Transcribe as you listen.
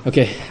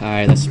Okay, all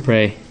right, let's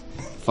pray.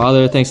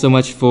 Father, thanks so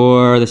much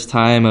for this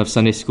time of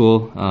Sunday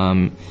school,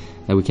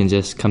 that we can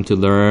just come to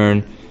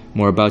learn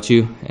more about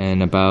you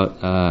and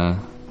about the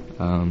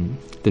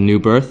new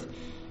birth.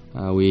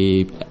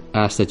 We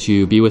ask that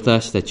you be with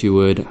us, that you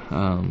would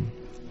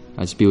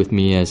just be with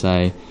me as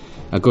I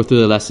go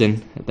through the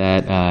lesson,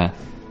 that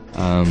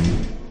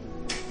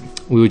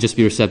we would just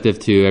be receptive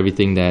to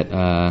everything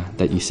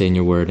that you say in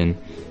your word. And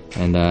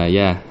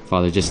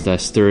Father, just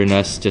stir in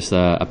us just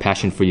a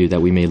passion for you, that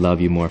we may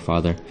love you more,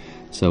 Father.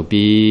 So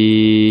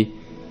be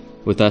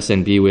with us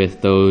and be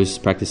with those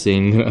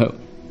practicing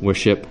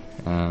worship,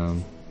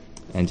 and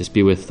just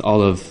be with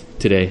all of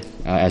today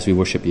as we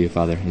worship you,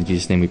 Father. In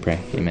Jesus' name we pray.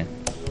 Amen.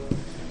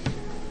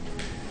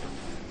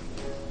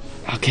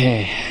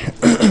 Okay.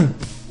 All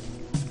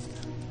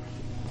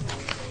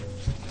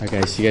right,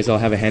 guys. You guys all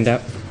have a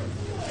handout?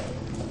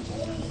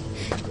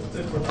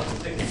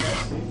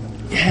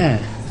 Yeah.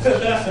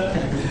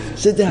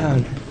 Sit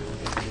down.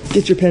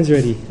 Get your pens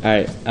ready. All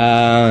right.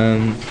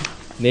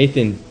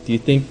 Nathan, do you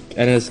think,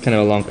 I know it's kind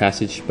of a long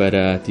passage, but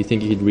do you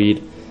think you could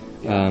read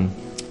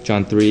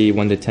John 3,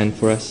 1-10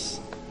 for us?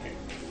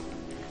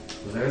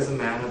 Well, there was a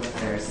man of the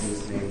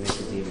Pharisees named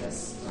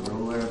Nicodemus, a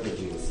ruler of the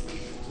Jews.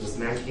 This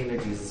man came to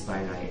Jesus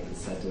by night and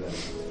said to him,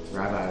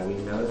 Rabbi, we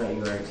know that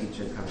you are a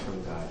teacher come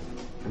from God,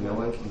 for no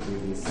one can do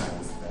these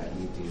signs that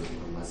you do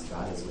unless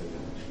God is with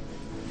him.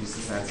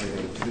 Jesus answered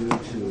him,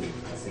 Truly,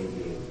 I say to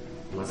you,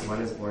 unless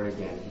one is born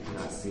again, he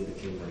cannot see the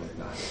kingdom of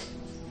God.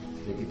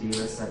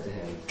 Nicodemus said to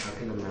him, How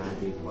can a man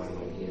be born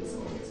when he is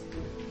old?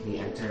 Can he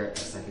enter a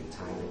second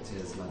time into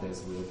his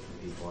mother's womb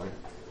and be born?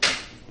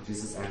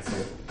 Jesus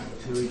answered,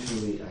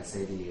 Truly, I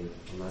say to you,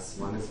 unless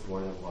one is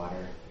born of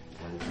water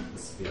and the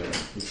Spirit,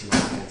 he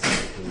cannot enter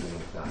the kingdom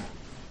of God.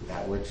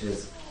 That which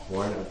is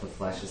born of the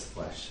flesh is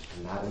flesh,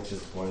 and that which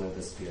is born of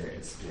the Spirit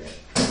is spirit.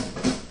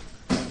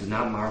 Do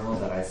not marvel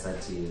that I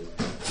said to you,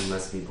 You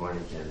must be born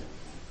again.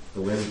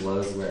 The wind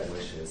blows where it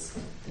wishes,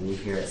 and you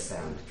hear its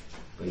sound,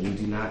 but you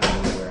do not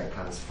know where it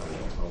comes from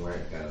or where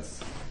it goes.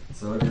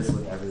 So it is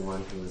with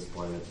everyone who is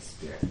born of the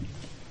Spirit.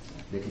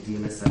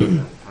 Nicodemus said to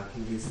them, How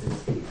can these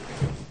things be?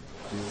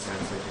 Jesus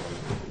answered him,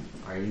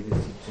 Are you the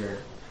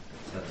teacher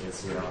of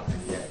Israel,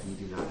 and yet you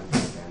do not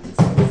understand these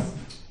things?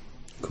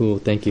 Cool,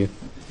 thank you.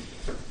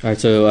 All right,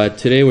 so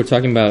today we're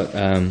talking about,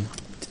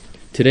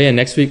 today and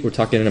next week we're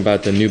talking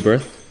about the new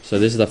birth. So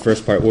this is the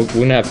first part. We're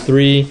going to have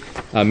three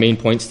main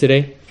points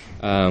today,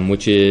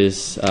 which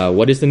is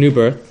what is the new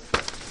birth?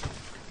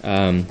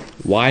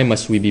 Why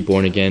must we be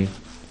born again?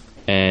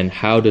 And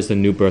how does the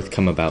new birth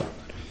come about?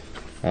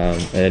 And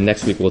then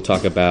next week we'll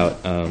talk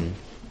about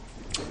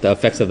the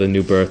effects of the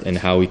new birth and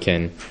how we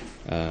can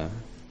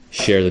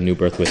share the new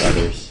birth with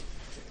others.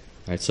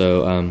 All right,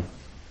 so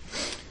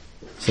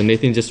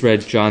Nathan just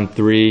read John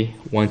 3,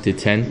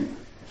 1-10.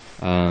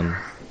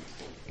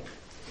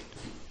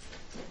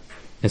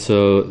 And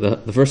so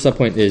the first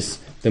subpoint is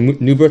the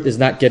new birth is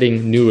not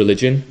getting new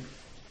religion,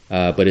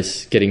 but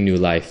it's getting new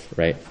life,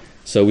 right?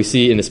 So we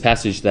see in this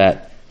passage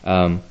that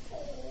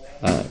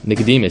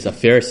Nicodemus, a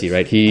Pharisee,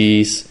 right?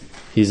 He's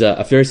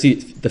a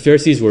Pharisee. The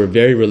Pharisees were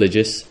very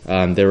religious.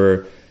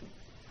 They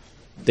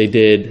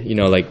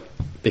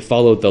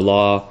followed the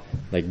law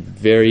like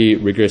very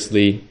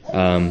rigorously.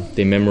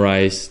 They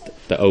memorized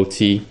the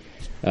OT,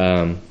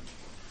 and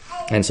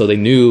so they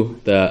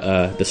knew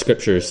the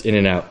scriptures in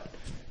and out.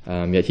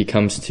 Yet he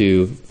comes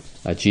to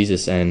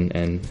Jesus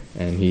and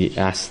he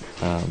asks,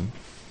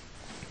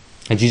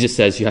 and Jesus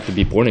says you have to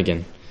be born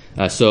again.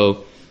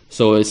 So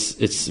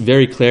it's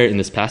very clear in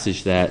this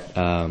passage that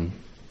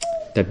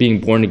that being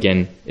born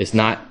again is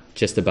not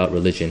just about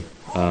religion,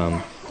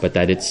 but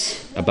that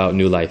it's about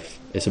new life.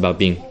 It's about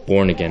being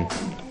born again.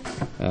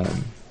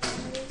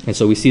 And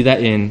so we see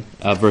that in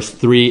verse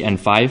 3 and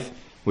 5,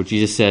 where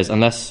Jesus says,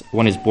 unless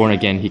one is born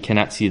again, he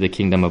cannot see the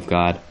kingdom of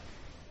God.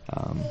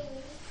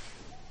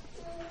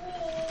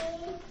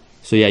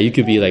 So yeah, you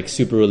could be like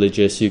super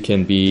religious. You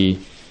can be,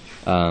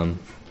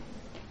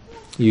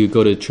 you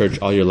go to church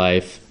all your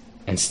life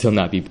and still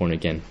not be born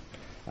again.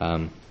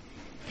 And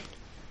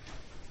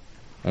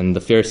the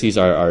Pharisees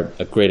are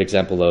a great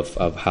example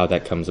of how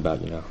that comes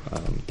about.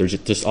 They're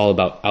just all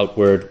about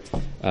outward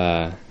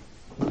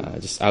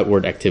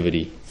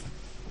activity.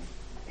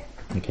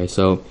 Okay,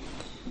 so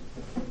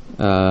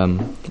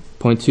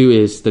point 2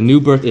 is the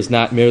new birth is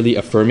not merely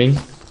affirming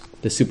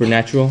the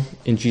supernatural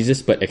in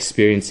Jesus, but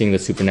experiencing the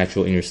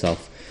supernatural in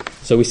yourself.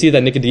 So we see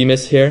that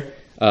Nicodemus here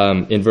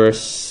in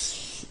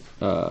verse,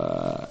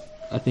 I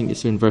think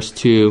it's in verse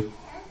 2,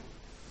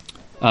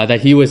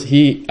 that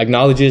he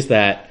acknowledges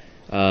that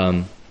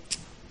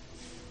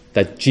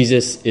that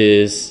Jesus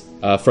is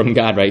from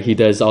God, right? He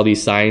does all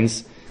these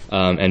signs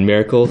and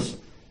miracles,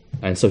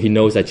 and so he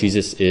knows that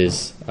Jesus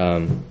is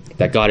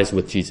that God is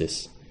with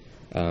Jesus,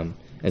 and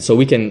so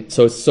we can.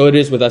 So it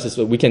is with us. Is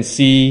we can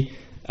see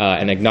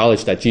and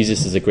acknowledge that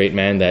Jesus is a great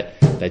man,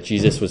 that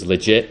Jesus was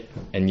legit,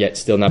 and yet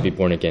still not be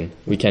born again.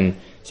 We can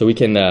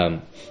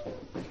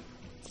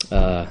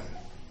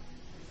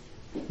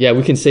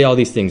say all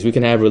these things. We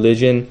can have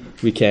religion.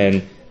 We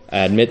can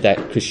admit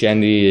that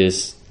Christianity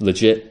is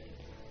legit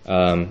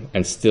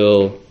and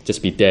still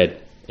just be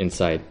dead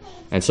inside.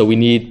 And so we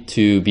need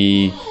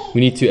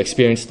to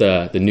experience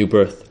the new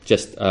birth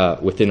just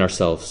within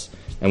ourselves.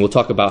 And we'll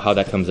talk about how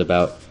that comes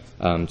about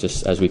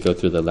just as we go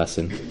through the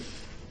lesson.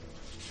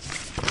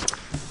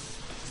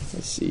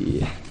 Let's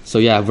see. So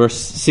yeah, verse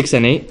 6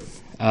 and 8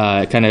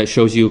 kind of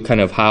shows you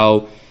kind of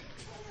how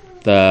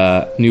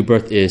the new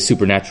birth is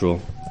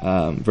supernatural.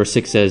 Verse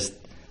 6 says,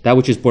 "That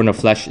which is born of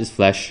flesh is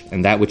flesh,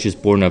 and that which is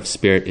born of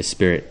spirit is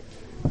spirit."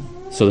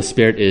 So the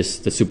spirit is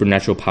the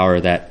supernatural power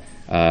that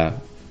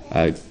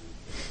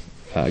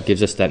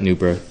gives us that new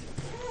birth.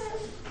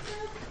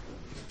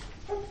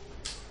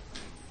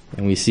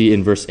 And we see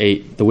in verse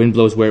 8, "The wind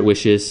blows where it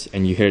wishes,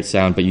 and you hear its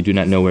sound, but you do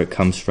not know where it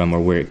comes from or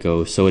where it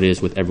goes. So it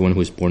is with everyone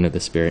who is born of the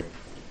Spirit."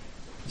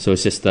 So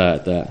it's just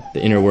the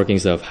inner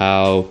workings of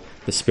how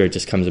the Spirit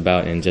just comes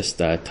about and just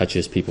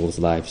touches people's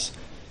lives.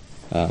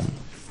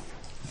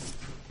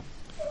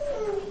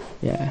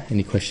 Yeah,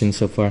 any questions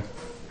so far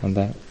on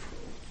that?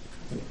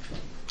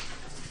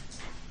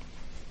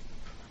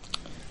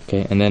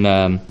 Okay, and then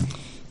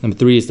number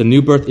 3 is the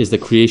new birth is the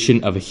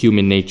creation of a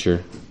human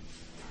nature.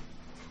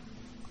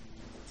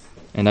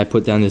 And I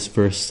put down this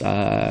verse.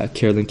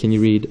 Carolyn, can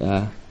you read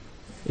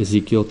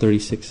Ezekiel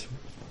 36?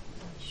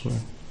 Sure.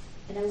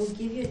 "And I will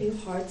give you a new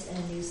heart and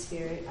a new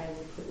spirit I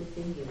will put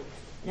within you.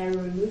 And I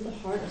will remove the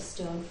heart of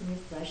stone from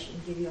your flesh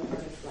and give you a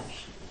heart of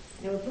flesh.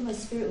 And I will put my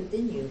spirit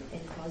within you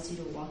and cause you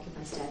to walk in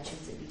my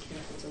statutes and be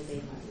careful to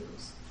obey my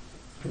rules."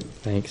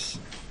 Thanks.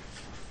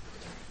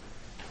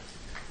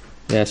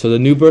 Yeah, so the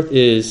new birth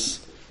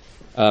is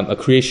a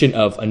creation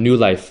of a new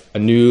life, a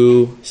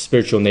new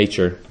spiritual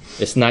nature.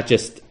 It's not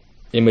just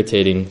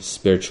imitating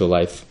spiritual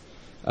life.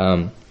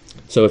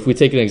 So if we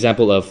take an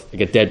example of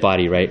like a dead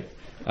body, right?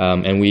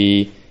 And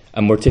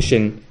a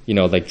mortician,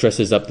 like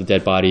dresses up the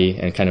dead body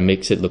and kind of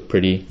makes it look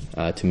pretty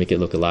to make it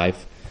look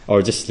alive,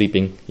 or just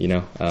sleeping,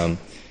 and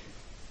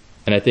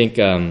I think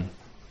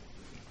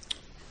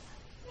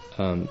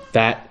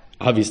that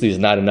obviously is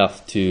not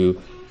enough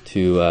to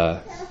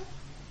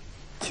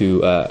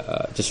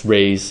just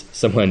raise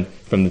someone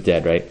from the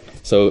dead, right?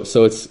 So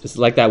it's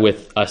like that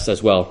with us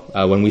as well.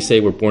 When we say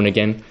we're born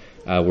again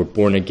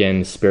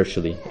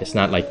spiritually. It's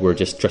not like we're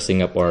just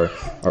dressing up our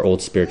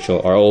old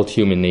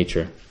human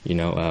nature,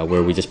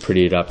 where we just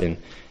pretty it up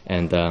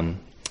and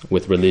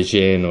with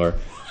religion or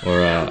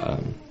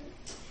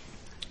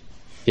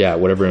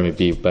whatever it may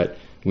be. But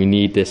we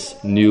need this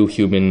new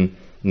human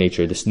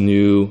nature, this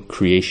new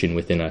creation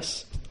within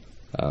us.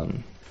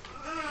 Can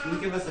you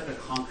give us like a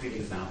concrete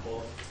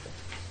example?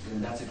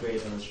 And that's a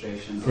great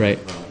illustration of right.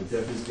 The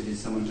difference between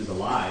someone who's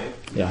alive,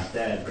 not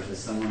dead, versus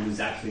someone who's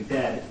actually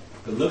dead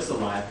but looks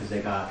alive because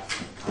they got,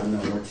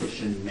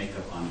 mortician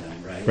makeup on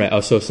them, right? Right.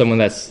 Oh, so someone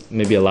that's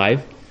maybe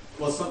alive?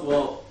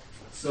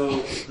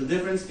 So the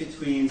difference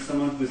between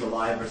someone who's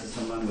alive versus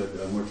someone with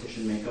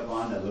mortician makeup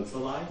on that looks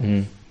alive,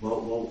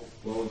 what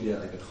would be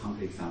like a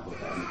concrete example of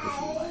that in a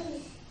Christian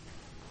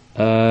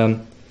life?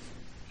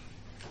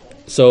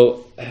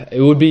 So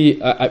it would be,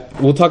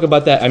 we'll talk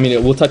about that. I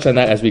mean, we'll touch on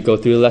that as we go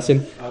through the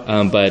lesson.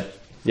 Okay. But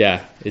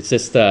yeah, it's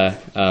just, we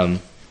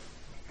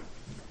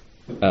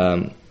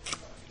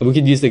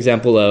could use the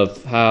example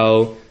of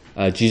how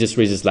Jesus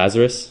raises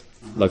Lazarus,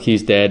 like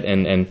he's dead,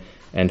 and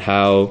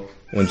how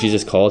when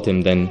Jesus called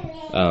him, then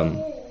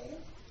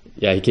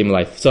he came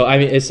alive. So I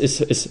mean,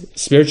 it's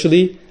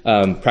spiritually,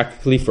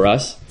 practically for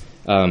us.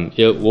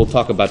 We'll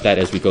talk about that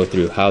as we go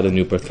through how the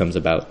new birth comes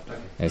about,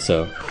 and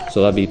so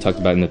that'll be talked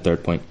about in the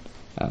third point.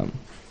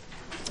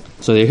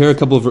 So here are a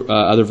couple of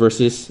other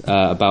verses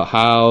about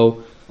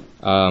how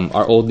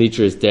our old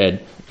nature is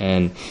dead,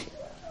 and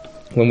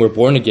when we're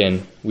born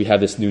again, we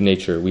have this new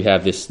nature. We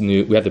have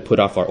to put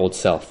off our old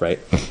self, right?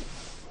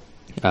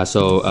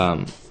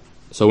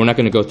 So we're not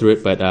going to go through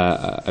it, but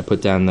I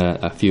put down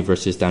a few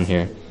verses down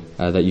here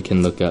that you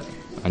can look up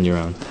on your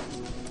own.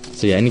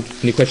 So yeah,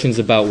 any questions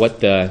about what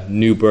the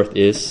new birth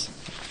is?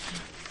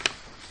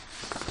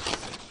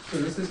 So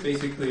this is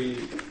basically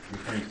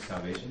referring to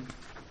salvation?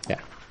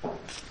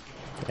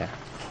 Yeah.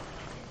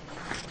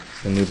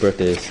 The new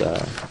birth is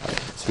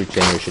it's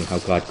regeneration, how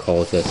God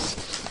calls us,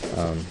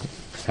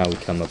 how we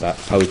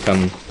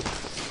come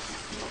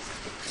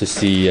to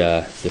see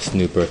this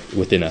new birth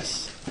within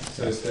us.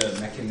 So it's the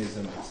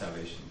mechanism of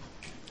salvation.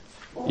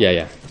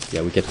 Yeah,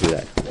 we get through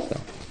that.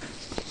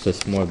 So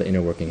it's more of the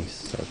inner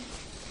workings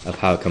of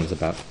how it comes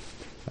about.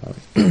 All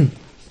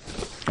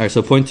right,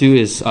 so point 2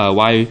 is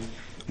why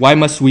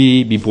must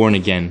we be born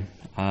again?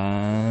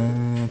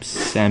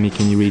 Sammy,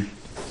 can you read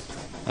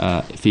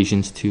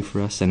Ephesians 2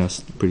 for us? I know it's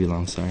pretty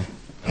long, sorry.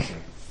 Okay.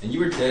 "And you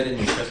were dead in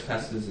your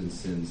trespasses and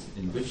sins,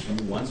 in which you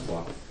once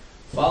walked,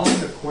 following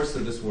the course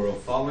of this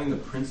world, following the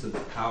prince of the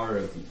power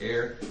of the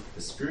air,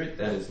 the spirit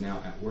that is now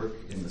at work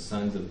in the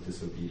sons of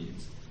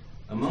disobedience,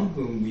 among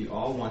whom we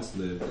all once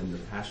lived in the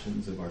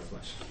passions of our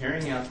flesh,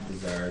 carrying out the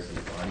desires of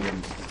the body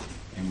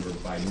and were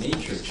by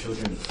nature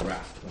children of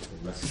wrath, like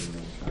the rest of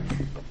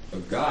mankind.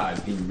 But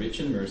God, being rich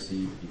in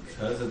mercy,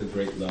 because of the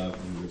great love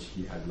in which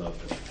he had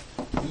loved us,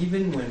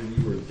 even when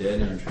we were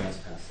dead in our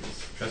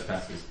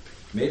trespasses,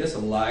 made us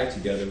alive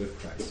together with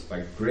Christ.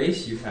 By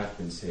grace you have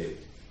been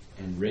saved,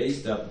 and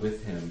raised up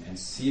with him, and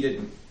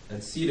seated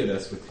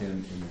us with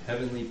him in the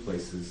heavenly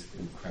places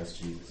in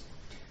Christ Jesus,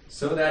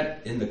 so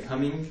that in the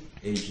coming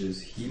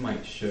ages he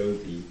might show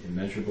the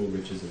immeasurable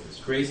riches of his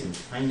grace and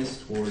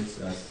kindness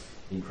towards us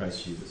in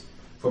Christ Jesus.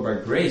 For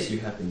by grace you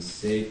have been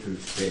saved through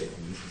faith,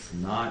 and this is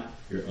not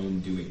your own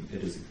doing.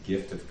 It is a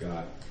gift of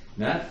God,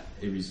 not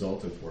a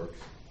result of work,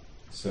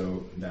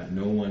 so that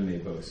no one may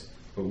boast.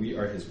 For we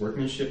are his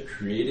workmanship,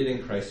 created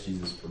in Christ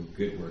Jesus for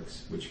good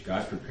works, which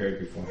God prepared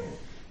beforehand,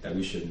 that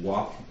we should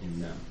walk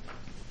in them.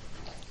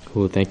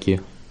 Cool, thank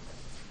you.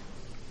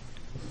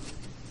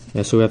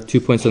 Yeah, so we have 2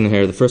 points on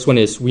here. The first one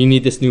is we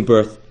need this new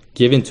birth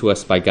given to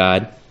us by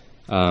God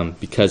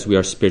because we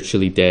are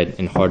spiritually dead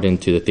and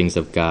hardened to the things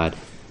of God.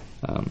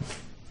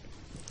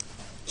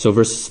 So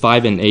verses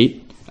 5 and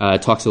 8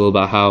 talks a little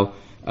about how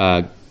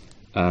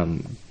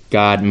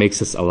God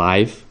makes us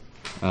alive.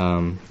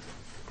 That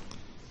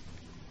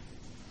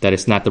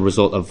it's not the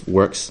result of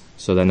works,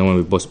 so that no one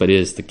would boast, but it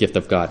is the gift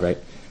of God, right?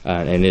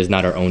 And it is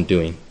not our own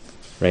doing,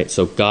 right?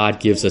 So God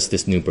gives us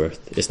this new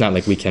birth. It's not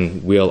like we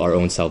can will our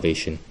own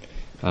salvation.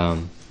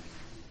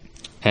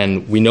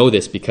 And we know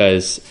this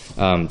because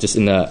just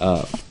in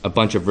a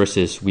bunch of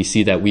verses, we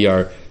see that we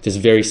are just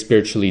very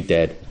spiritually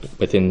dead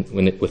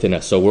within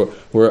us. So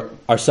we're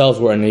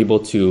unable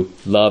to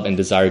love and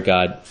desire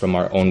God from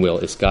our own will.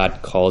 It's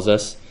God calls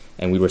us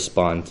and we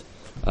respond.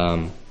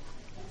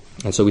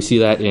 And so we see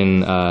that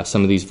in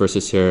some of these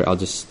verses here. I'll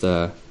just,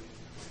 I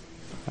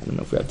don't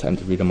know if we have time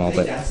to read them all, I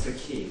think but that's the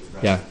key,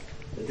 right? yeah.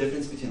 The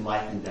difference between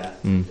life and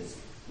death is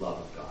love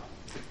of God.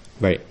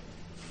 Right.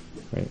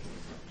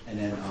 And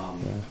then, I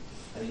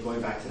think going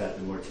back to that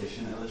the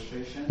mortician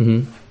illustration,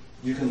 Mm-hmm.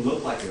 you can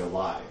look like you're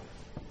alive.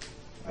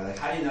 Right? Like,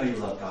 how do you know you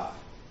love God?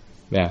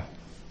 Yeah.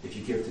 If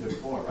you give to the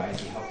poor, right?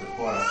 If you help the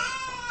poor.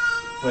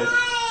 But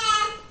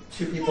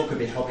two people could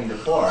be helping the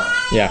poor,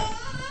 Yeah.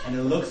 and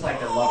it looks like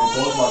they're both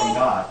loving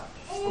God,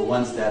 but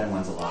one's dead and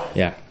one's alive.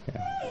 Yeah.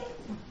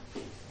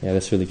 Yeah,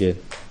 that's really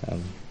good.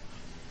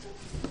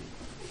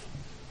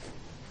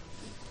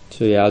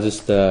 So yeah, I'll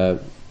just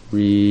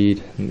read.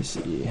 Let me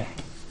see.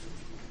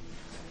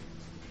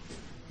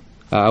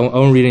 I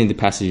won't read any of the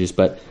passages,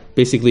 but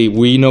basically,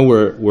 we know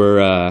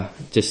we're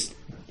just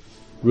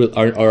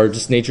our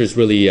just nature is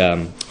really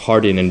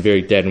hardened and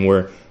very dead, and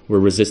we're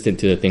resistant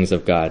to the things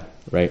of God,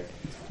 right?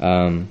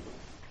 We're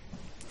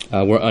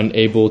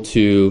unable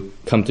to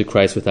come to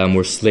Christ without him.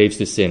 We're slaves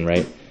to sin,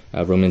 right?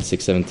 Romans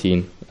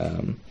 6:17.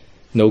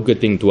 No good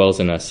thing dwells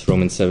in us,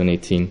 Romans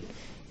 7:18,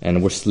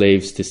 and we're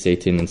slaves to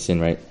Satan and sin,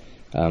 right?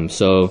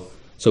 So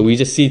we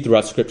just see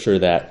throughout Scripture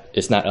that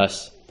it's not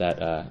us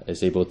that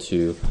is able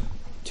to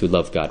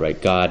love God,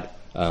 right? God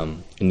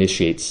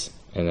initiates,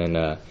 and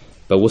then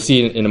but we'll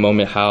see in a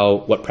moment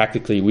what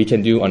practically we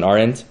can do on our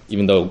end,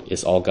 even though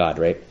it's all God,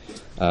 right?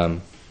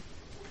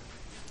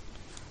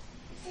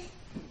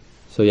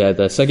 So yeah,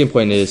 the second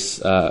point is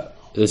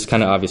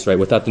kind of obvious, right?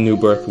 Without the new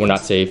birth, we're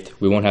not saved.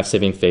 We won't have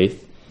saving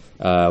faith.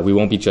 We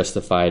won't be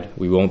justified.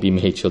 We won't be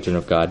made children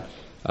of God.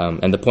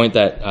 And the point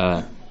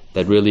that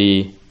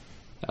really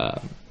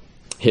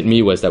hit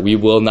me was that we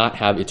will not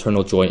have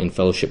eternal joy in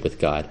fellowship with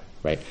God,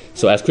 right?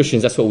 So as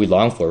Christians, that's what we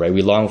long for, right?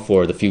 We long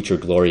for the future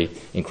glory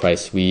in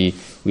Christ. We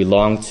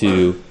long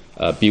to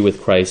be with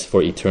Christ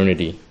for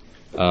eternity.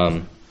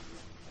 And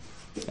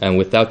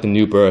without the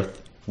new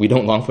birth, we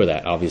don't long for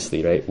that,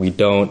 obviously, right? We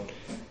don't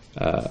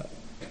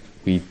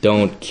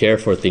care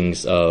for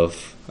things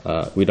of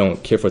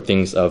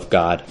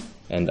God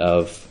and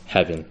of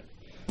heaven,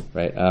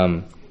 right?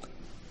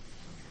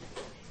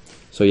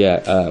 So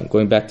yeah,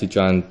 going back to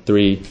John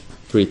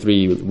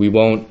 3:3, we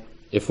won't,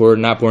 if we're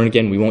not born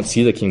again, we won't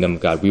see the kingdom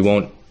of God. We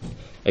won't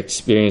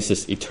experience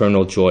this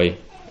eternal joy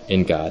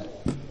in God.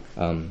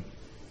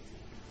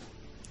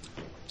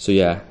 So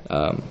yeah,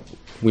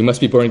 we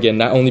must be born again,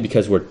 not only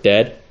because we're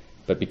dead,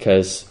 but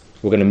because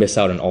we're going to miss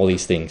out on all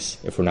these things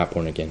if we're not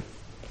born again.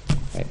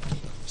 Right?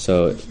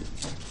 So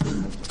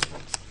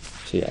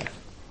yeah.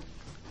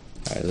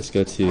 All right, let's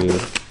go to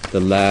the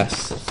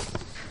last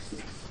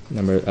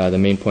number. The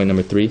main point,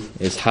 number 3,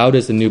 is how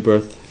does the new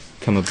birth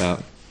come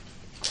about?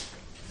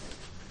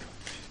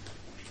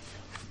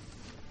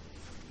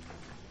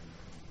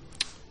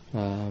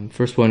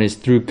 First one is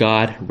through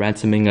God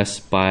ransoming us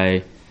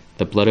by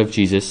the blood of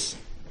Jesus,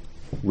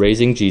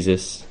 raising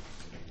Jesus,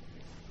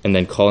 and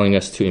then calling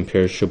us to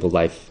imperishable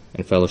life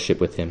and fellowship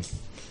with him.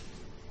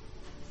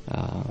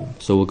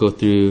 So we'll go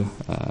through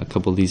a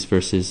couple of these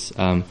verses.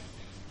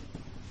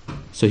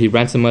 So he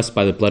ransomed us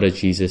by the blood of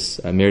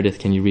Jesus. Meredith,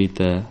 can you read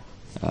the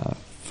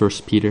 1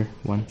 Peter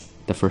 1,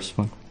 the first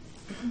one?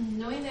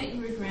 Knowing that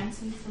you were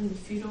ransomed from the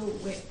futile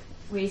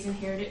ways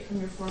inherited from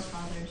your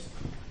forefathers,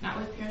 not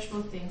with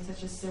perishable things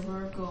such as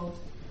silver or gold,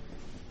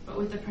 but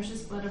with the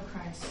precious blood of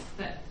Christ,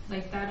 that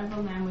like that of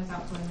a lamb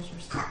without blemish or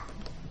spot.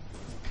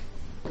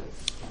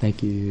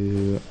 Thank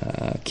you.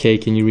 Kay,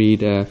 can you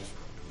read 1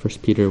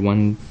 Peter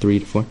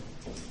 1:3-4?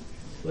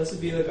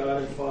 Blessed be the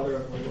God and Father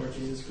of our Lord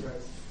Jesus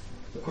Christ.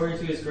 According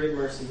to his great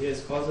mercy, he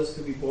has caused us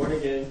to be born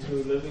again to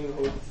a living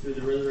hope through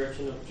the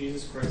resurrection of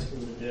Jesus Christ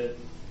from the dead,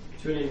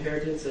 to an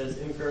inheritance that is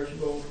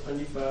imperishable,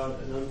 undefiled,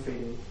 and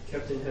unfading,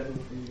 kept in heaven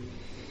for you.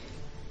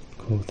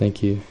 Cool,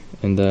 thank you.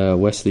 And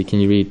Wesley, can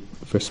you read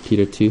 1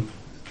 Peter 2?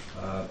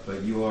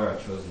 But you are a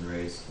chosen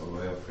race, a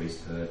royal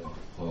priesthood, a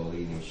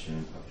holy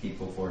nation, a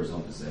people for his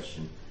own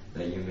possession,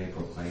 that you may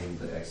proclaim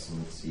the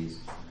excellencies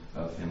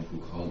of him who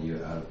called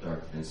you out of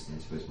darkness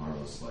into his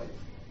marvelous light.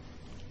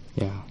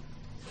 Yeah.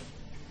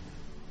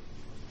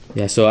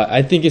 Yeah, so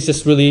I think it's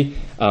just really,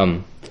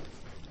 I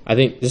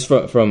think just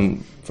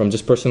from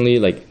just personally,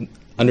 like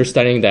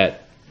understanding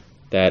that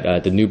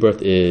the new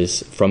birth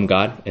is from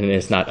God and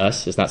it's not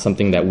us. It's not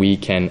something that we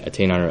can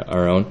attain on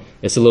our own.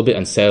 It's a little bit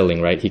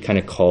unsettling, right? He kind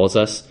of calls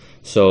us,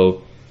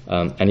 so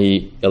and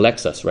he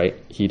elects us, right?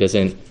 He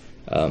doesn't.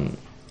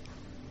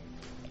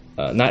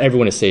 Not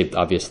everyone is saved,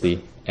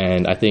 obviously,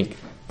 and I think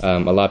a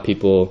lot of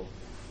people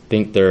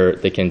think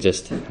they can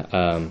just.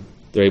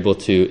 They're able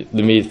to,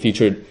 maybe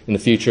in the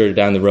future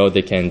down the road,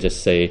 they can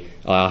just say,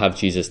 oh, I'll have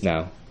Jesus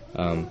now.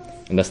 And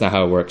that's not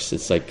how it works.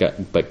 It's like,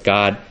 but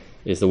God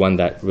is the one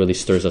that really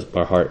stirs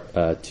our heart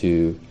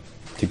to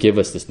give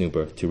us this new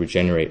birth, to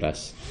regenerate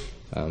us.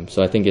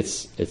 So I think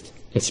it's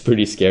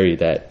pretty scary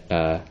that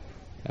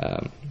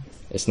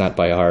it's not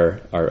by our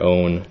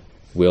own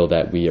will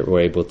that we're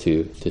able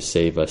to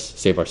save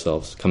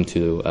ourselves, come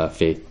to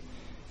faith.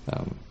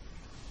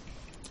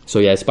 So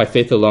yeah, it's by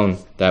faith alone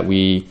that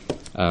we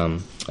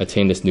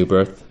attain this new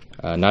birth,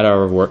 not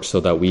our works,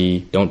 so that we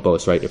don't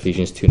boast, right?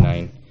 Ephesians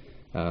 2:9.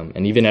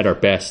 And even at our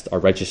best, our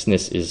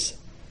righteousness is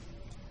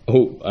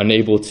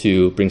unable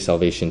to bring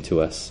salvation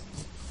to us.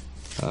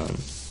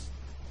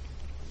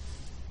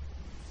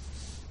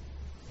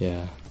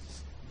 Yeah.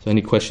 So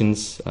any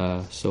questions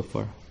so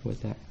far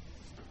with that?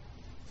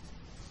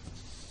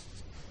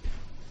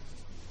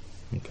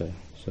 Okay,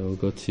 so we'll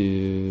go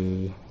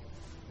to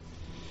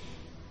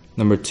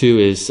number 2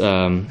 is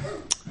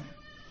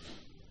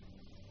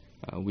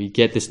we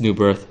get this new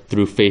birth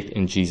through faith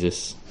in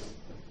Jesus.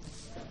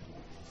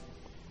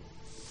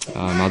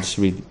 I'll just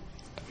read.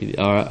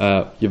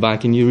 Yvonne,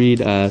 can you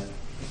read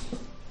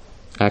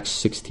Acts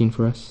 16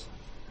 for us?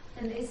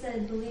 And they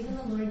said, believe in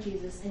the Lord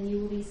Jesus, and you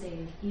will be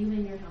saved, you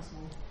and your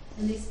household.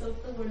 And they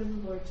spoke the word of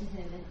the Lord to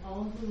him and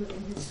all who were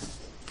in his house.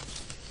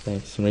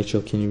 Thanks. And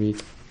Rachel, can you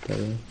read that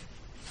one?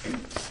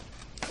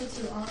 So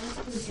to all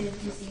who did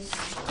receive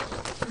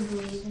him, who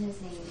believed in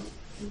his name,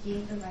 he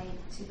gave the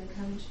right to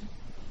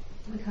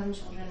become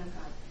children of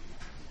God,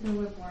 who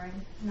were born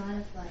not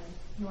of blood,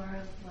 nor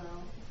of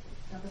will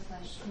of the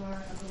flesh, nor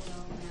of the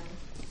will of man,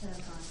 but of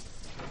God.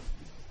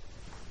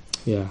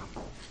 Yeah.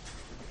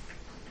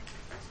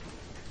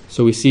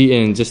 So we see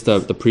in just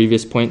the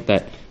previous point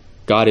that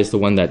God is the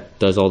one that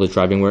does all the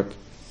driving work.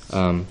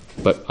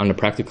 But on a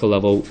practical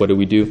level, what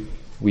do?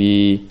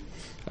 We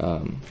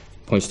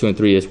points 2 and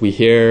 3 is we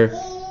hear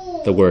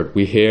the word.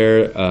 We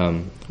hear.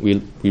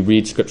 We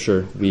read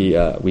scripture.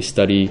 We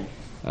study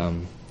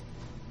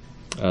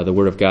the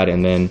word of God,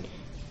 and then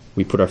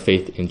we put our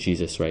faith in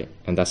Jesus, right?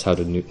 And that's how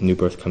the new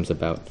birth comes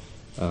about.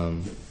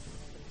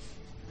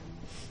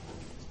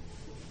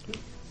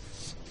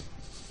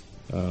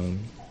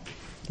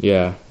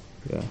 Yeah.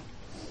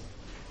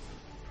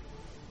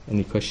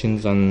 Any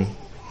questions on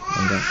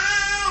that?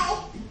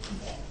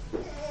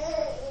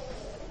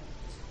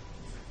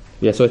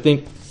 Yeah, so I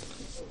think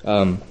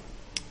a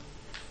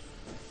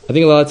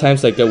lot of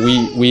times like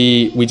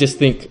we just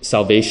think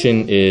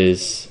salvation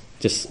is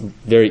just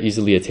very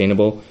easily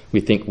attainable.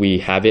 We think we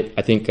have it.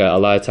 I think a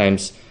lot of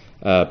times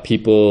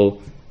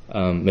people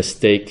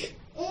mistake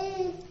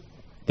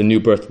the new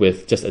birth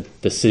with just a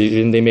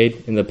decision they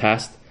made in the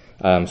past.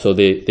 So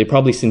they're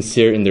probably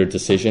sincere in their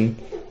decision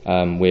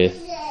with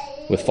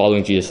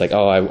following Jesus. Like,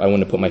 oh, I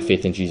want to put my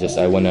faith in Jesus.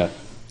 I want to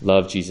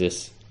love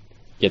Jesus.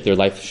 Yet their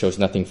life shows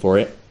nothing for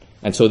it.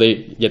 And so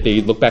they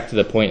look back to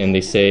the point and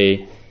they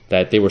say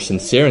that they were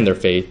sincere in their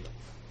faith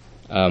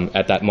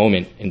at that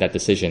moment in that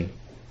decision.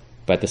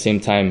 But at the same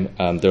time,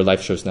 their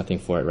life shows nothing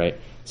for it, right?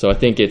 So I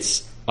think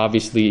it's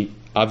obvious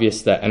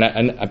that, and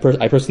I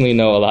personally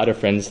know a lot of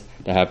friends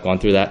that have gone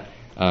through that.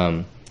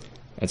 And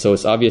so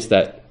it's obvious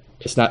that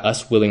it's not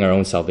us willing our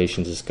own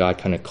salvations, it's God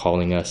kind of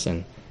calling us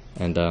and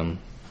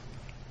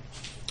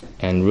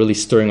really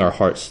stirring our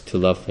hearts to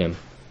love Him.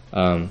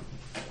 And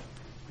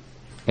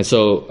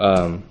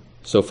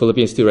so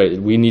Philippians 2, right?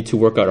 We need to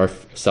work out our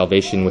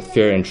salvation with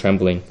fear and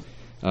trembling.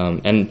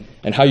 And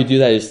how you do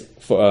that is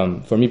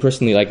for me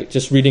personally, like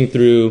just reading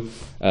through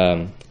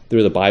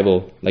the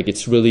Bible, like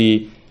it's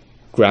really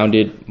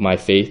grounded my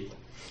faith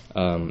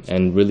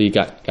and really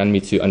gotten me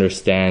to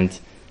understand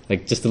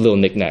like just the little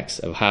knickknacks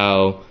of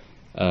how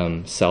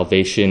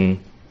salvation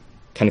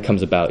kind of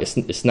comes about.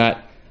 It's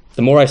not.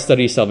 The more I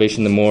study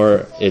salvation, the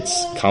more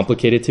it's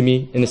complicated to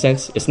me. In a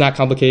sense, it's not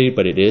complicated,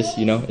 but it is.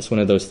 You know, it's one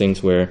of those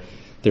things where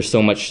there's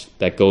so much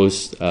that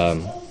goes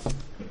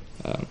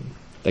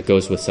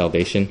with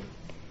salvation.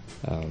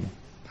 And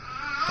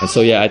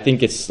so, yeah, I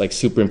think it's like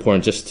super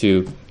important just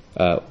to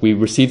we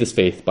receive this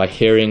faith by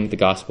hearing the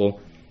gospel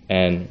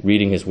and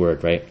reading His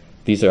word, right?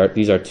 these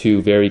are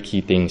two very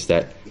key things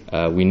that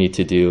we need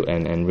to do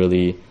and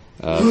really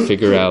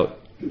figure out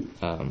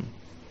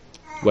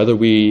whether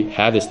we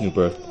have this new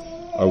birth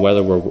or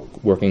whether we're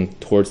working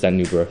towards that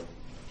new birth.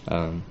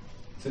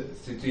 So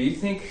do you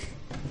think,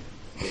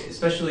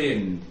 especially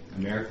in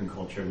American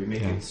culture, we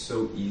make it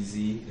so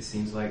easy, it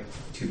seems like,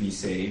 to be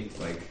saved?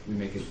 Like, we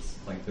make it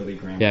like Billy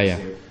Graham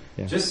saved.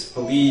 Yeah. Just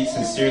believe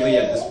sincerely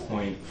at this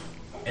point,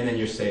 and then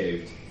you're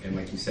saved. And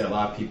like you said, a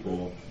lot of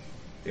people,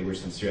 they were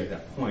sincere at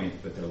that point,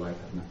 but their life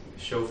had nothing to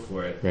show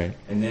for it. Right.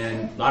 And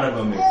then a lot of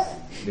them,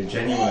 if they're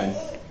genuine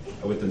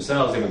with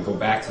themselves, they would go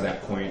back to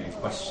that point and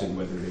question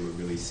whether they were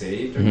really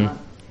saved or not.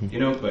 You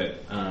know,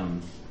 but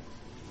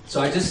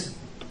so I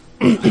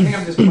think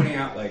I'm just pointing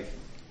out, like,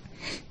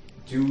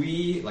 do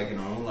we, like in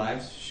our own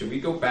lives, should we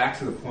go back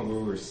to the point where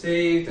we were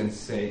saved and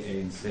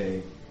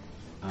say,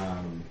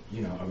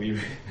 you know, are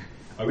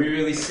we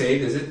really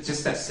saved? Is it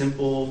just that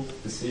simple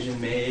decision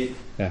made,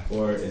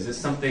 or is it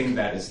something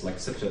that is like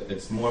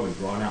it's more of a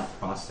drawn out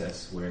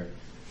process where,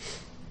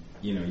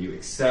 you know, you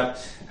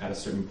accept at a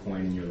certain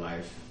point in your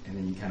life, and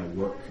then you kind of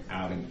work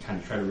out and kind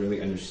of try to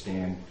really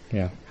understand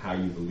how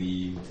you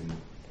believed, and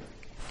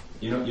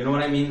you know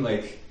what I mean,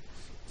 like.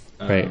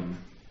 Right.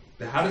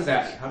 How does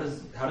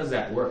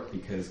that work?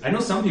 Because I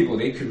know some people,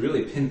 they could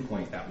really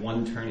pinpoint that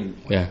one turning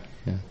point.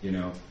 Yeah. You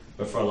know,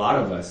 but for a lot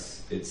of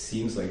us, it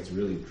seems like it's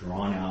really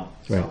drawn out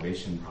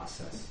salvation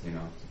process. You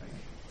know,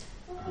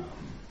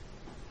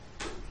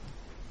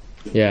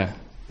 like.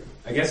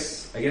 I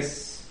guess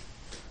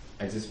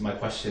my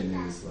question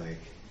is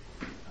like,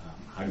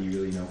 how do you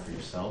really know for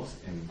yourselves,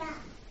 and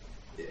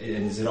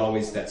is it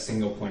always that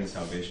single point of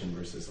salvation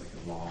versus like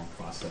a long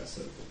process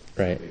of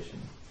salvation?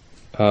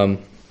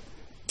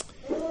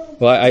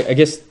 Well, I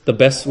guess the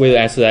best way to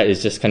answer that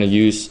is just kind of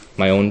use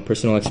my own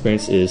personal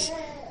experience. Is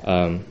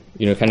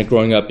you know, kind of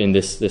growing up in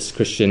this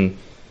Christian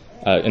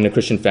in a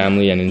Christian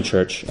family and in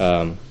church.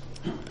 I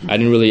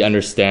didn't really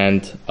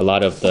understand a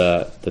lot of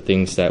the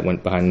things that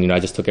went behind. You know, I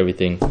just took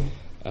everything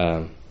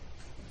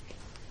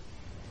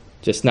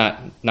just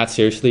not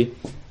seriously.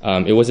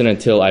 It wasn't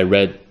until I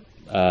read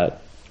through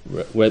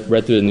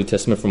the New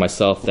Testament for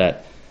myself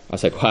that I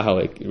was like, wow,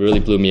 it really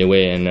blew me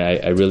away, and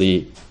I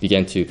really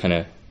began to kind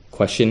of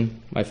question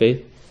my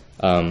faith.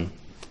 But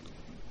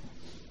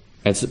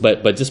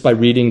just by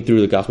reading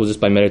through the gospel, just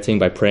by meditating,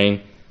 by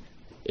praying,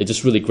 it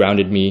just really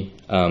grounded me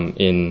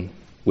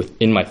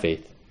within my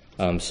faith.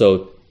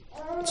 So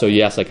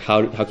you ask, like,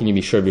 how can you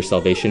be sure of your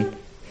salvation?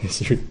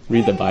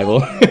 Read the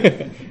Bible.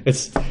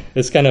 it's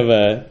kind of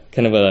a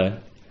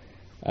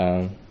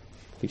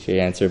cliche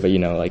answer, but you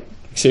know, like,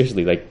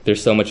 seriously, like,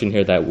 there's so much in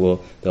here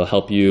that'll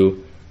help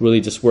you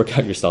really just work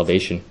out your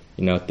salvation.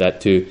 You know,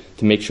 that to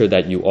make sure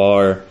that you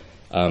are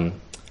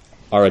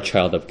a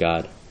child of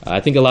God. I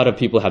think a lot of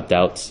people have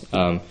doubts,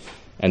 and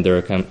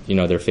their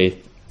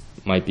faith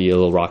might be a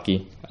little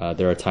rocky.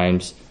 There are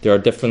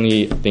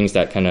definitely things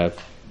that kind of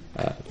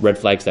red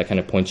flags that kind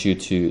of point you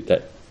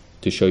to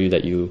show you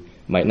that you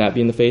might not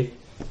be in the faith.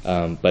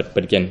 But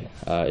again,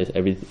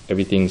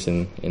 everything's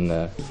in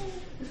the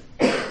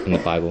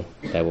Bible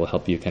that will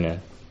help you kind of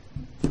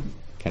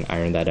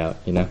iron that out.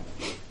 You know.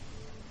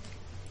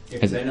 Yeah,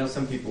 because I know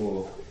some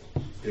people,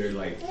 they're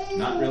like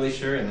not really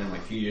sure, and then like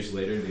a few years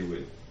later they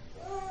would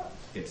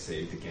get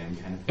saved again,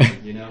 kind of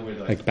thing, you know, where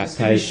they're like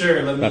baptized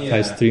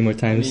 3 more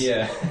times.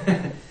 Let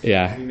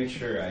me make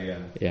sure I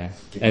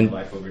give my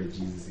life over to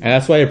Jesus again. And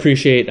that's why I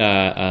appreciate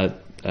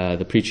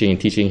the preaching and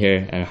teaching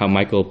here, and how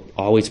Michael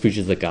always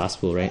preaches the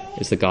gospel. Right,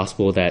 it's the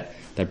gospel that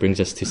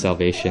brings us to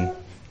salvation.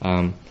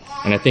 And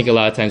I think a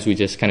lot of times we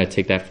just kind of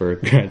take that for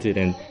granted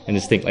and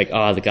just think like,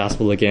 the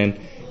gospel again.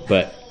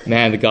 But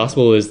man, the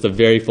gospel is the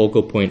very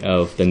focal point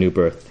of the new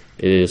birth.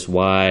 It is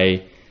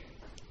why,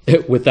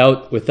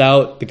 without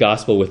the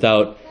gospel,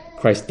 without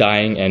Christ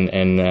dying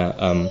and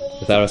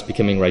without us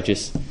becoming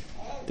righteous,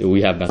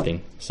 we have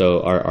nothing.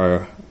 So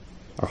our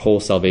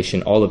whole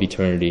salvation, all of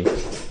eternity,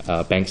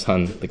 banks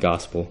on the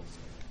gospel.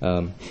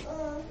 And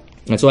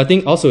so I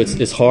think also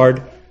it's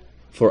hard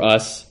for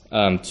us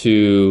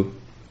to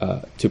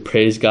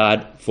praise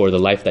God for the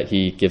life that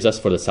He gives us,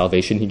 for the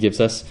salvation He gives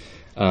us.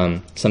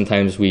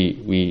 Sometimes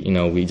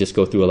we just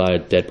go through a lot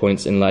of dead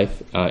points in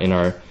life, in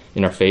our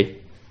faith.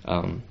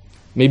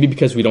 Maybe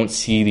because we don't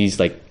see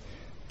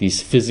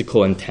these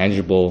physical and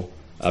tangible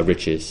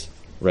riches,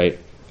 right?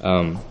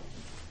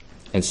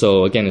 And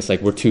so again, it's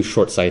like we're too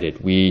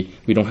short-sighted. We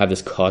don't have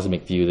this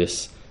cosmic view,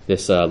 this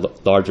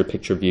larger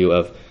picture view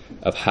of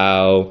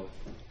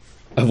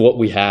what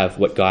we have,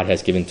 what God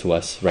has given to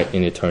us, right,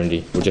 in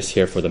eternity. We're just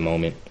here for the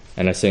moment,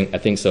 and I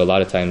think so. A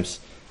lot of times,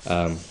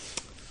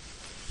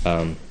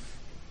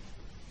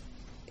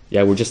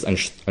 we're just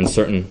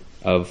uncertain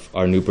of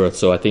our new birth.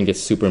 So I think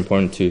it's super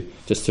important to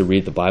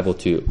read the Bible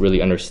to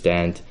really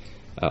understand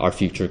our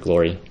future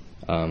glory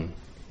and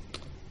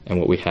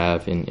what we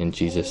have in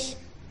Jesus.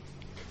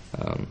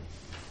 I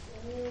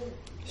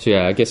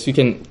guess you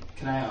can.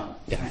 Can I add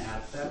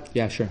to that?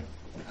 Yeah, sure.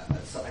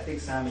 So I think,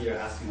 Sammy, you're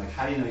asking, like,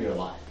 how do you know you're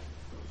alive?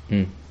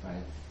 Mm.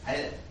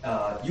 Right?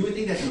 You would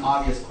think that's an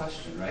obvious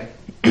question, right?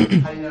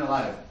 How do you know you're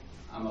alive?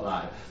 I'm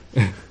alive.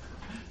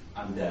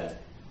 I'm dead.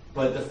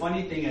 But the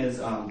funny thing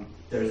is,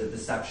 there's a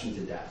deception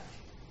to death,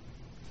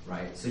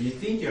 right? So you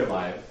think you're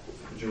alive,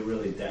 but you're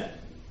really dead.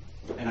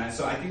 And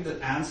so I think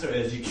the answer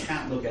is you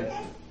can't look at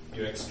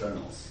your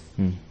externals.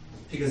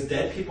 Because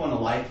dead people and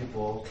alive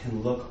people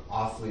can look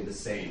awfully the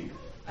same.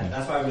 And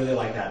that's why I really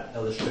like that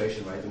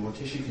illustration, right? The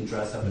mortician can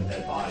dress up a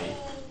dead body.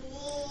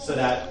 So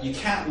that you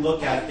can't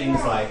look at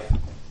things like,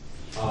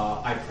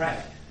 I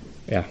pray.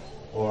 Yeah.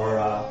 Or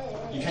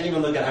you can't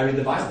even look at, I read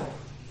the Bible,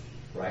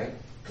 right?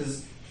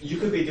 Because you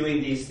could be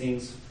doing these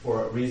things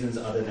for reasons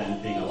other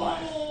than being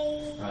alive,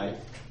 right?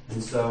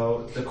 And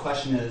so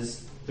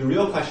the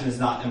real question is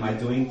not, am I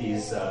doing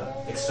these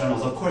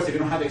externals? Of course, if you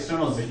don't have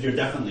externals, you're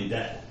definitely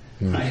dead,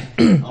 right?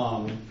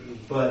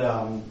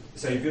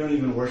 So if you don't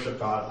even worship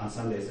God on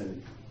Sundays,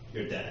 then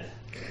you're dead.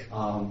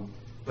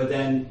 But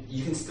then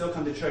you can still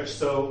come to church.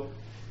 So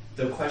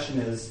the question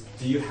is,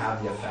 do you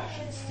have the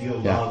affections? Do you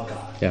love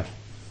God? Yeah.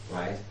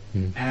 Right?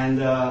 And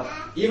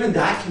even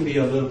that can be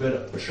a little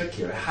bit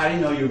trickier. How do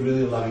you know you're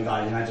really loving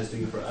God? You're not just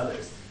doing it for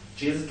others.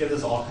 Jesus gives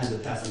us all kinds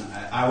of tests. And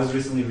I was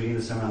recently reading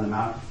the Sermon on the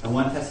Mount, and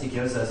one test he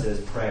gives us is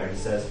prayer. He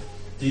says,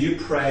 do you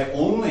pray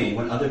only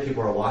when other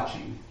people are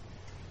watching,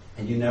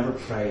 and you never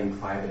pray in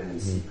private and in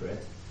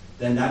secret?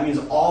 Then that means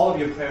all of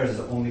your prayers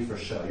is only for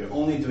show. You're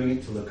only doing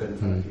it to look good in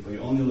front of people.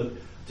 You're only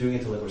doing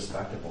it to look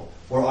respectable.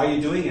 Or are you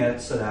doing it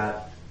so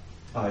that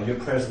your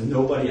prayers,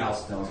 nobody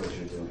else knows what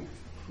you're doing?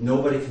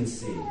 Nobody can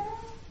see.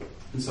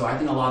 And so I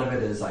think a lot of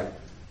it is like,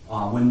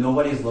 when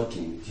nobody's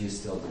looking, do you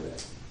still do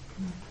it?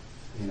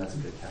 I think that's a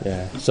good test.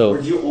 Yeah. So,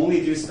 or do you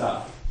only do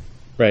stuff?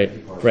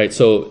 Right.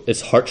 So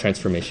it's heart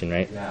transformation,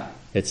 right? Yeah.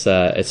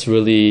 It's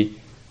really,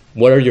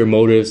 what are your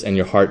motives and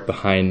your heart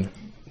behind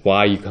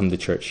why you come to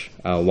church,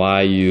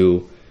 why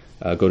you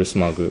go to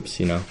small groups,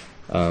 you know?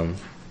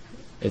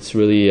 It's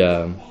really,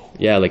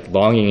 like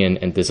longing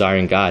and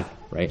desiring God,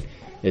 right?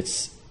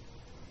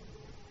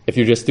 If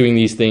you're just doing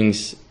these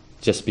things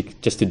just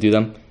to do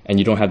them, and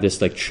you don't have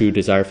this like true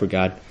desire for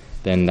God,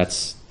 then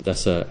that's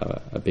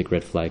a big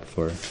red flag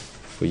for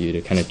you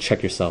to kind of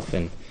check yourself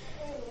and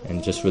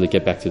just really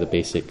get back to the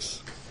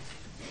basics.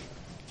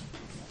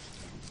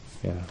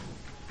 Yeah.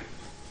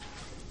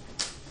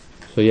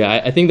 So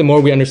yeah, I think the more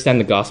we understand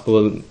the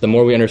gospel, the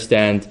more we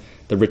understand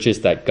the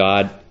riches that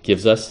God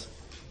gives us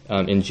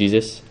in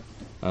Jesus,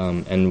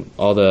 and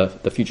all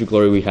the future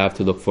glory we have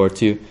to look forward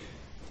to,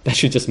 that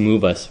should just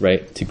move us,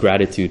 right, to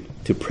gratitude,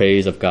 to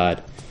praise of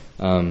God.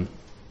 So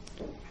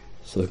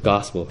the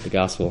gospel,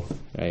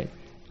 right?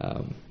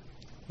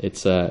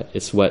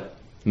 It's what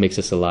makes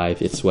us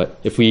alive. It's what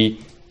if we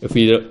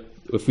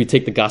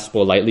take the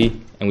gospel lightly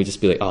and we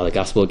just be like, oh, the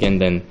gospel again,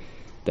 then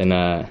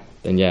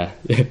yeah,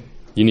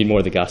 you need more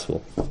of the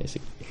gospel,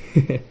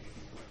 basically.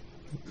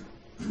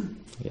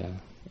 Yeah.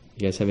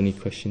 You guys have any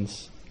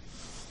questions?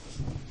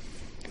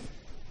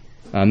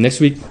 Next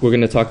week we're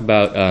going to talk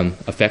about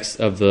effects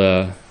of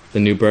the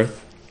new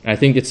birth. And I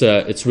think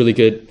it's really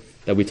good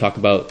that we talk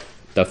about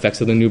the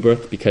effects of the new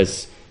birth,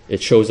 because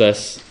it shows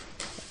us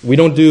we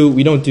don't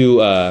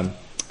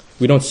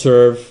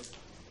serve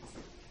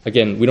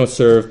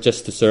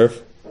just to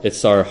serve.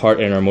 It's our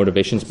heart and our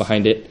motivations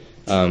behind it.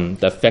 The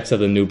effects of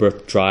the new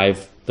birth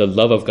the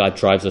love of God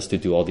drives us to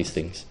do all these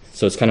things.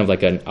 So it's kind of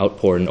like an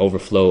outpour, an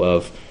overflow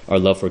of our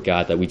love for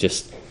God, that we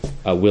just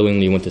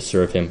willingly want to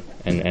serve Him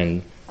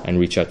and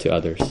reach out to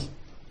others.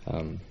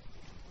 I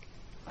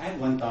had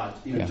one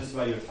thought, just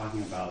while you were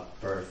talking about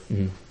birth.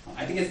 Mm-hmm.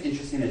 I think it's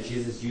interesting that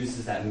Jesus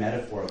uses that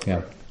metaphor of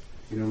birth.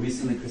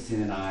 Recently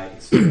Christine and I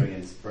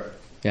experienced birth,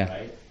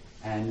 right?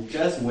 And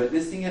just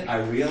witnessing it, I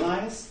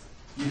realized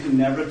you can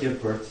never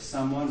give birth to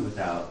someone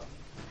without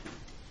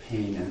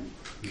pain and,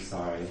 I'm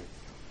sorry,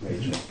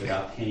 Rachel,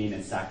 without pain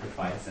and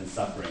sacrifice and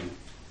suffering.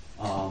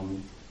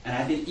 And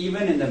I think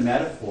even in the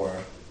metaphor,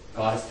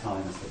 God is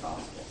telling us the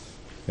gospel.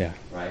 Yeah.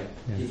 Right?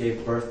 Yeah. He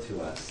gave birth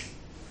to us.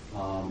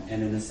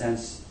 And in a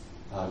sense,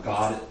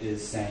 God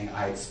is saying,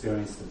 I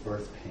experienced the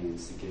birth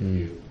pains to give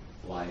you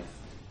life.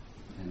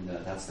 And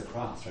that's the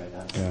cross, right?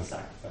 That's the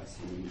sacrifice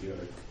He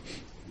endured.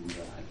 And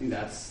I think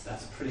that's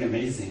pretty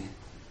amazing.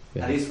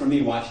 Yeah. At least for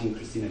me, watching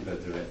Christina go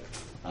through it.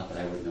 Not that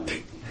I would know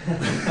anything.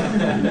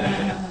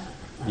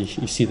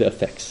 You see the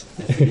effects.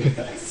 I see the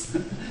effects.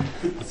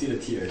 I see the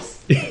tears.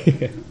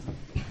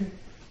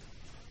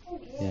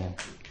 Yeah.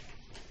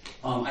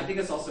 I think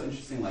it's also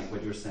interesting, like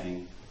what you were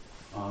saying.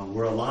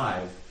 We're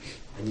alive,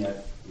 and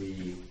yet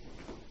we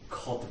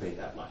cultivate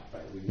that life,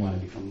 right? We want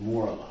to become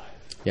more alive.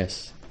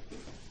 Yes.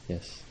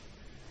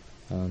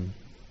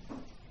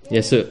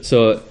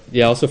 So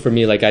also for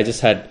me, like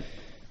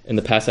in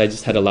the past, I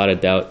just had a lot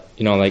of doubt.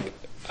 Like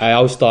I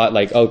always thought,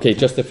 like, okay,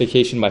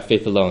 justification by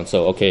faith alone.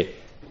 So okay,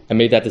 I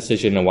made that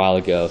decision a while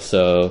ago,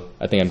 so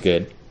I think I'm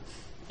good.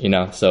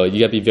 So you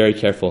gotta be very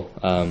careful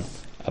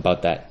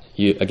about that.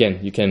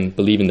 You can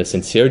believe in the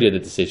sincerity of the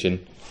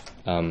decision,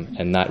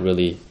 and not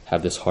really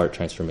have this heart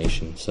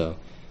transformation. So,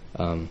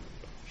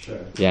 sure.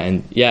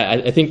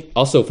 I think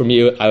also for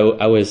me,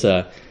 I was,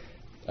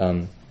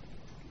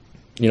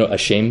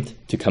 ashamed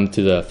to come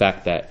to the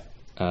fact that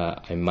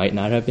I might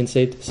not have been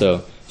saved. So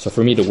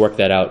for me to work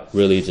that out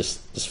really just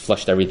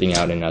flushed everything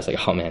out, and I was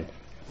like, oh man,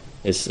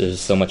 there's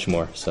so much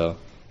more. So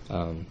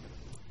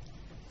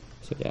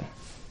yeah.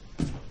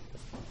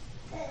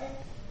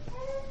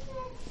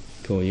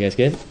 Cool, you guys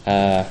good?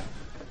 All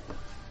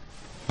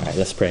right,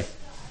 let's pray.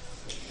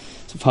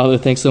 So Father,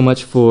 thanks so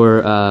much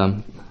for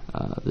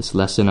this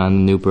lesson on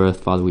the new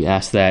birth. Father, we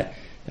ask that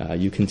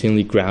you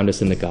continually ground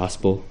us in the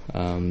gospel,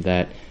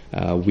 that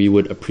we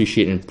would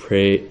appreciate and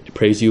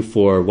praise you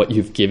for what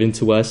you've given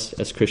to us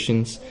as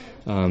Christians,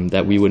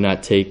 that we would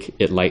not take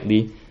it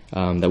lightly,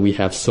 that we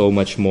have so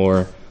much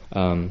more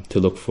to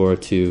look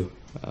forward to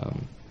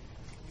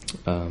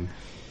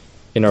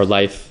in our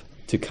life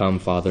to come,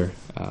 Father.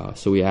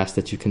 So we ask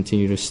that you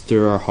continue to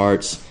stir our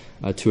hearts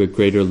to a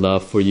greater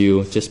love for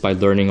you just by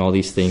learning all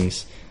these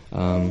things.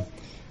 And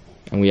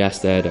we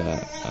ask that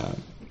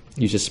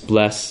you just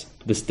bless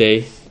this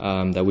day,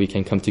 that we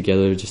can come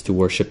together just to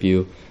worship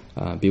you,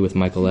 be with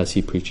Michael as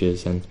he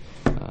preaches, and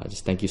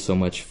just thank you so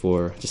much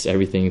for just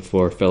everything,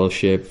 for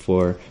fellowship,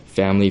 for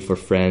family, for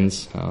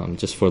friends,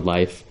 just for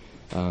life.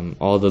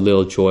 All the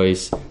little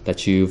joys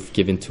that you've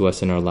given to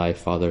us in our life,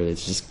 Father.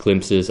 It's just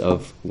glimpses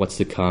of what's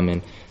to come,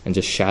 and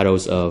just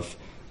shadows of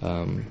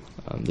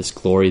this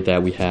glory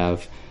that we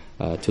have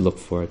to look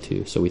forward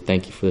to. So we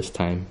thank you for this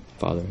time,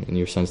 Father. In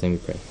your Son's name we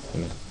pray.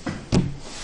 Amen.